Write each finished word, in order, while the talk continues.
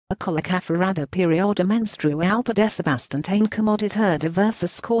A cólicaforadoperíodomenstrual padece bastante incomodidad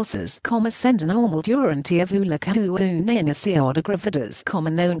diversas causas, sendo normal durante a vulcação iniciada gravidez,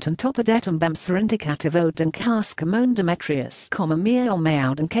 não tanto padecem indicativo de caso como endometriose,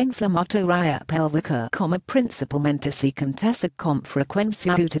 mielomia que inflamatória pélvica, principalmente se acontece com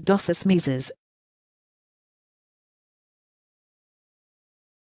frequência de 2 meses.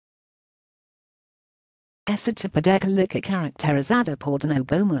 Essa tipo de cólica caracterizada por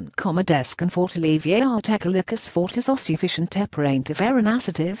denobomen, desconforto aliviar cólicas fortes o suficiente para intervir na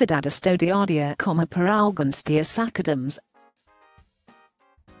atividade estudiosa, por alguns dias acadêmicos.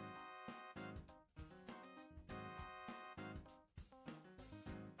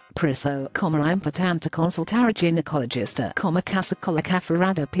 Por isso, é importante consultar a ginecologista, caso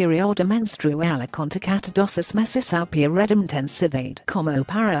cólicaforadoperíodomenstrual acontecata 2 meses ao período de intensidade,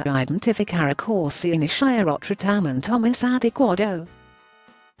 para identificar a causa e iniciar o tratamento mais adequado.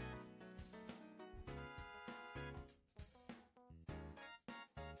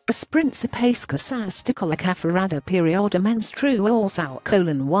 As principais causas de cólicaforadoperíodomenstrual são: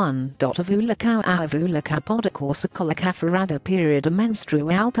 1. A vulca pode causar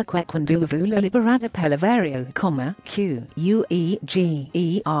cólicaforadoperíodomenstrual porque quando a vulva liberada pelo ovário,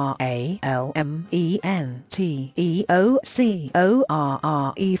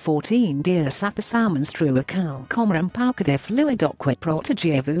 QUEGERALMENTEOCORRE 14 dias após a menstruação, um pouco de fluido que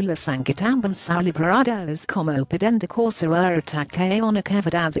protege a vulva sangue também são liberados, podendo causar ataque na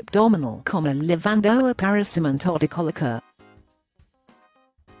cavidade abdominal, levando ao aparecimento de cólica.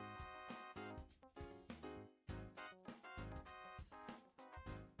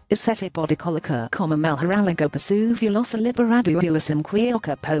 Esse tipo de cólica, melhora a velocidade liberada que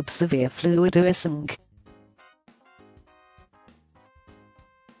pode observar fluido e sangue.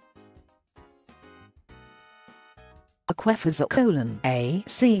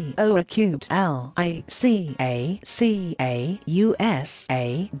 Oquepodesereoquefazer acute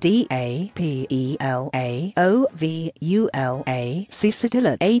LICAUSADAPELAOVULA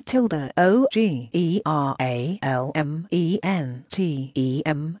cedilla A tilde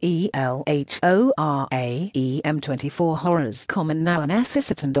OGERALMENTEMELHORAEM 24 horas não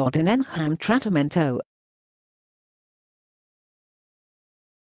necessitando de nenhum tratamento.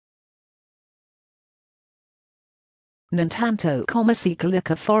 No entanto, se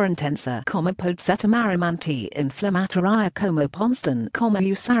cólica for intensa, pode ser maramente inflamatória constan,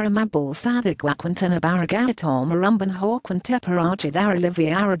 usar amables adequaquente na barriga tomar quante para ajudar a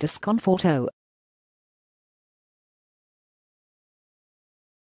aliviar o desconforto.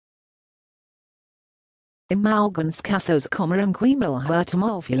 Em alguns casos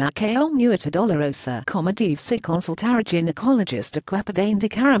quimio-hortomóvel que é muito dolorosa, deve-se consultar a ginecologista que pode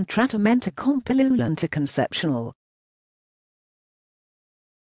indicar tratamento com pílula anticoncepcional.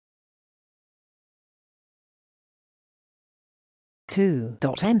 2.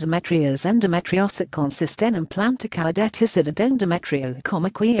 Endometriose consiste em planticaudeticidade de endometrio,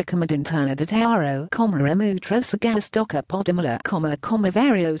 que interna de tearo, remutros gastoca podemola,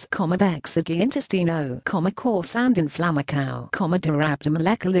 varios, bexig intestino, corsand inflamação, derapta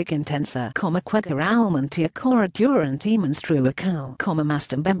molecular intensa, quegeralmente ocorre durante menstruação, mas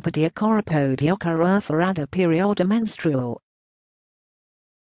também pode ocorrer fora período menstrual.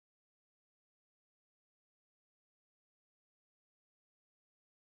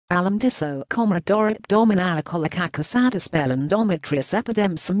 Além disso, a dor abdominal cólica causada pela endometriose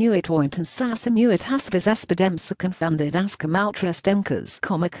epidemia muito intensa muito às vezes epidemia confundidas com outras doenças,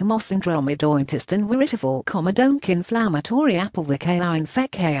 como síndrome do intestino irritável, doença inflamatória pélvica ou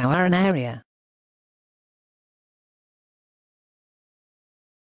infecção urinária.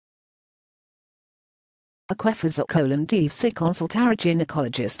 Oquepodesereoquefazer deve-se consultar a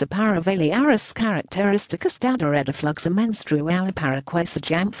ginecologista para avaliar as características da refluxo menstrual para que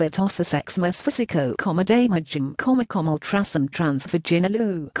sejam feitos exames físico de imagem como ultrassom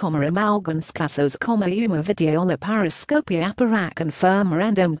transvaginal em alguns casos uma videolaparoscopia para confirmar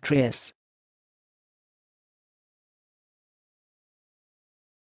endometriose.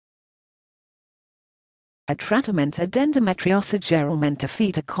 A tratamento de endometriose geralmente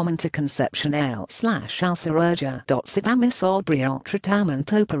feita como anticoncepcional/ao cirurgia. Se vamos sobre o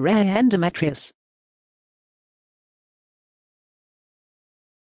tratamento para a endometriose.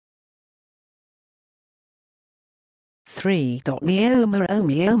 3. Myoma o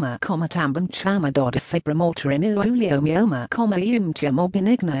myoma, tambum chama fibromotor in uliomyoma, umtium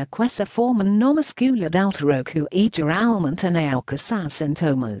benigna quessa forma nomuscula daltaroku eger almont and alcasa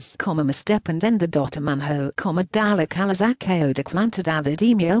symptomas, mistependenda manho, dalacalizakeo de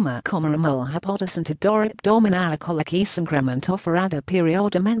quantidademyoma, amol hypodescent dorip dominala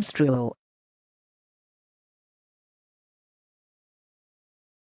colicaforadoperíodomenstrual.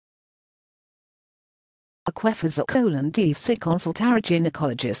 Oquepodesereoquefazer devse consultar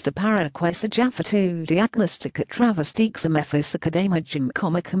gynecologist para jafatu diagnostic travestic mephysicademagim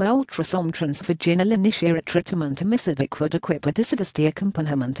como ultrasom transvaginal initiate treatment amicidicwad equipodecidisty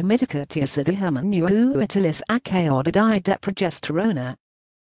accompaniment miticatiacidiham new utilis acaodidide progesterona.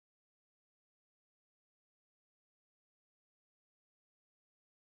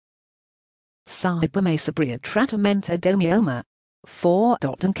 Cybermasabria tratamento domioma.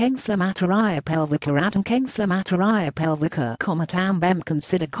 4. Inflammatoria pelvica inflammatoria pelvica, tambem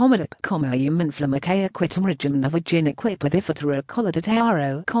consider commodip, inflammacia quitum regim vagina quipodifatero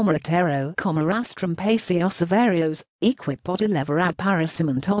collidataro, retero, rastrum pacios ovarios, equipodilevera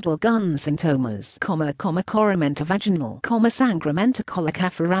parasimentodal gun symptomas, corrimenta vaginal, sangramenta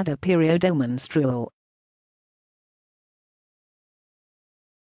cólicaforadoperíodomenstrual.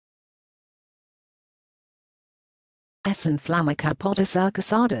 S. inflammaca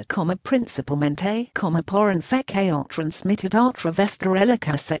podesarcasada, principalmente, por infección transmitida a través de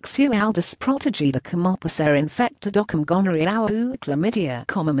relación sexual desprotegida por ser infectada con gonorrea o clamidia,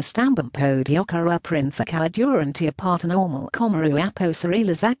 mastambum pode ocorrer por infección durante a parto normal,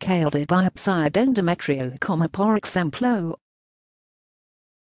 ruapocerelas de biopsia de endometrio, por ejemplo.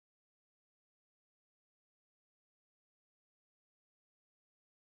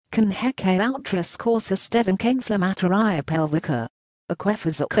 Conheque outras causas de inflammatoria pelvica.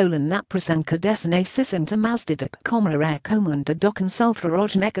 Oquepodesereoquefazer napresenca desnece sintomas de recomenda do consultor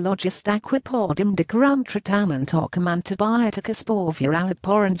ginecologist equipodem de tratamento com antibioticos por viral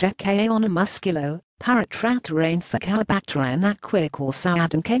por injeção musculo, para tratar a infecção bacteriana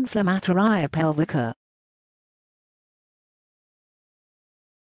causada inflammatoria pelvica.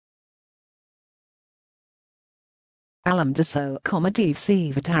 Além disso, deve-se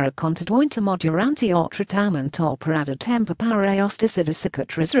evitar a conduta durante o tratamento para tempo para a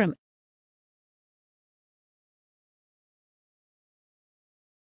cicatrizar.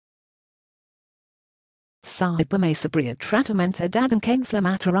 Cybermasabria tratamento da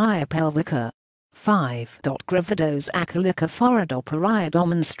inflammatoria pelvica. 5. Gravidos a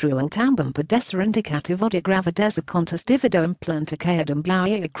cólicaforadoperíodomenstrual também pode ser indicativo de gravidez a contas devido implante caído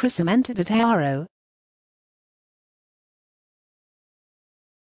e crescimento de taro.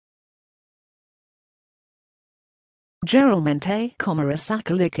 Geralmente, a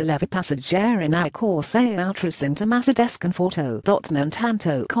sacolica leve passageira na corsa outra sintomas desconforto. No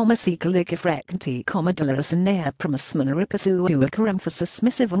entanto, se colica frequente, dolorosa na primeira repasua que emphasis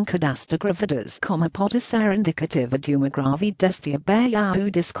missivum cadastra gravidez, pode ser indicativa de uma gravidez diabeia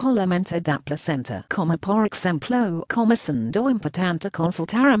ou descolamento da placenta, por exemplo, sendo importante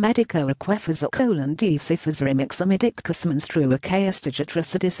consultar a médico Oquepodesereoquefazer deve-se fazer exame de menstrua que esteja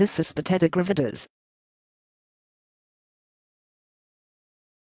traçada e suspeitada gravidez.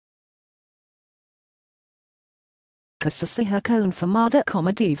 Se confirmada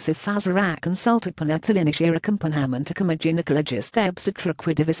deve-se fazer a consulta para iniciar acompanhamento com a ginecologista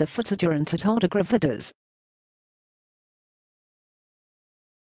obstétrica divisa futura durante toda a gravidez.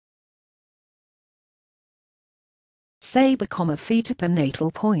 Saber fita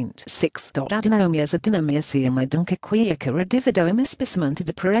pernatal point 6. Adenomias adenomiacium duncaquiacara divido imispicimento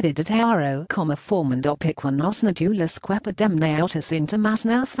de parede de taro, formando piquanos nodulas quepidemnautas intimas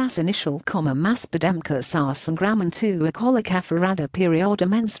nervas initial, maspidemca sa sangramen tu a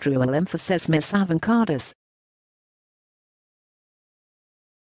cólicaforadoperíodomenstrual emphasis mis avancadas.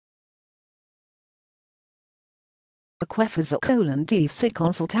 Oquepodesereoquefazer deve-se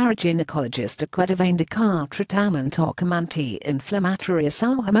consultar a ginecologista para indicar tratamento com anti-inflamatórias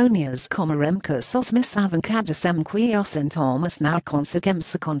hormônias remca os mis avancadas que os sintomas não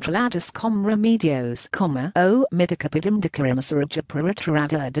conseguem-se controlados com remédios o medicapidem de cirurgia para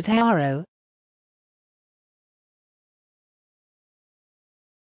retirada de taro.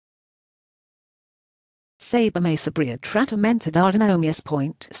 Cybermasabria tratamento de adenomias.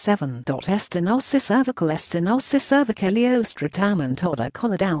 7. Estenosis cervicalios tratamento da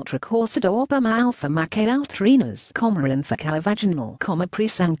qualidade recursada para alfa maquilautrinas, infecção vaginal,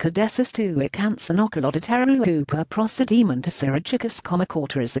 presanca desses tu e câncer oculodatero para procedimento cirúrgicos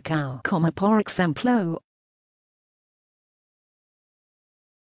cortical, por exemplo.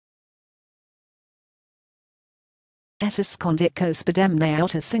 Esses condicos pedemne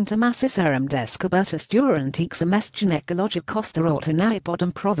autos symptomasis eram descobertus durante exames gynecologicos terortinae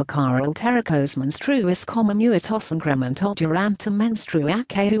podem provocar altericos menstruis commuitos incremental durante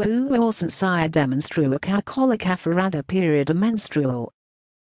menstruaque ou ausencia de menstruaca cólicaforadoperíodomenstrual.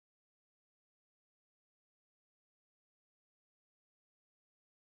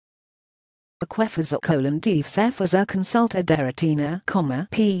 Oquefazer (Diefsefazer consulta deratina,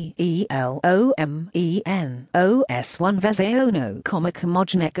 PELOMENOS 1 Vezeono,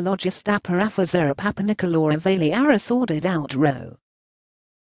 Comogynecologist aparafazer papanicolora valiaris ordered out row.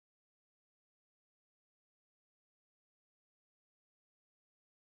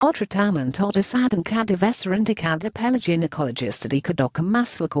 O tratamento de cadavescerindicada pela ginecologista de cadoca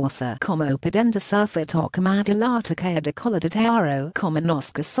massuacorsa como pedenda sulfate ou camadilata caia de cola de tearo como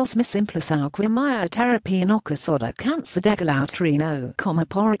nosca sosma simples aquimia terapia nocasoda câncer de galautrino como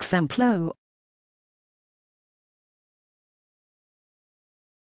por exemplo.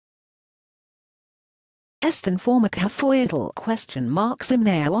 Estin forma cafoidal ?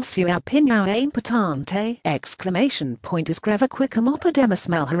 Simnea ossua opinio importante! Escreva quicum opidemus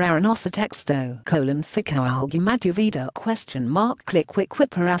melhoraranosa texto, ficao alguma duvida? Click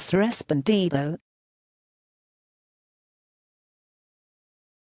para ser respondido.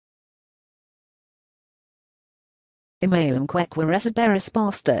 Emailum queque receber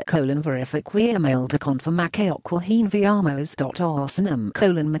resposta, verifique email de confirmaque qual enviamos. Orsinum,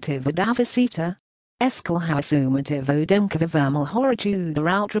 motivo da visita. Escalhausumativo doncavivermal horitude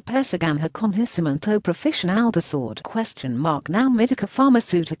outra persiganha conhecimento profissional de saúde? Now medica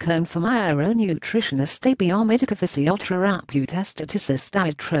farmacêutica enfermeira nutritionista biomedica fisioterapeuta esteticista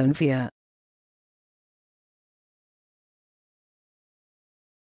hydronvia.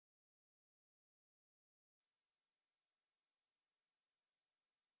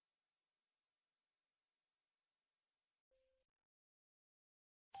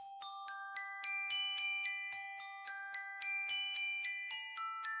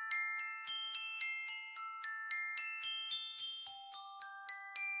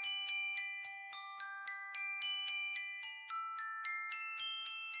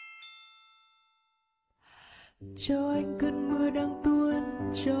 Cho anh cơn mưa đang tuôn,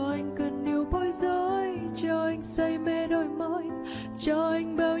 cho anh cơn yêu bối rối, cho anh say mê đôi môi, cho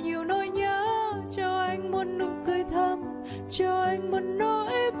anh bao nhiêu nỗi nhớ, cho anh một nụ cười thầm, cho anh một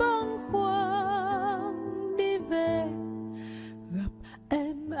nỗi bâng khuâng. Đi về gặp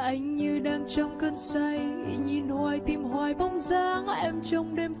em, anh như đang trong cơn say, nhìn hoài tìm hoài bóng dáng em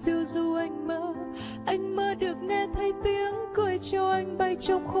trong đêm phiêu du. Anh mơ được nghe thấy tiếng cười cho anh bay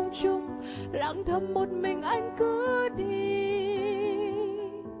trong không trung, lặng thầm một mình anh cứ đi.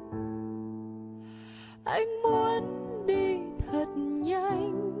 Anh muốn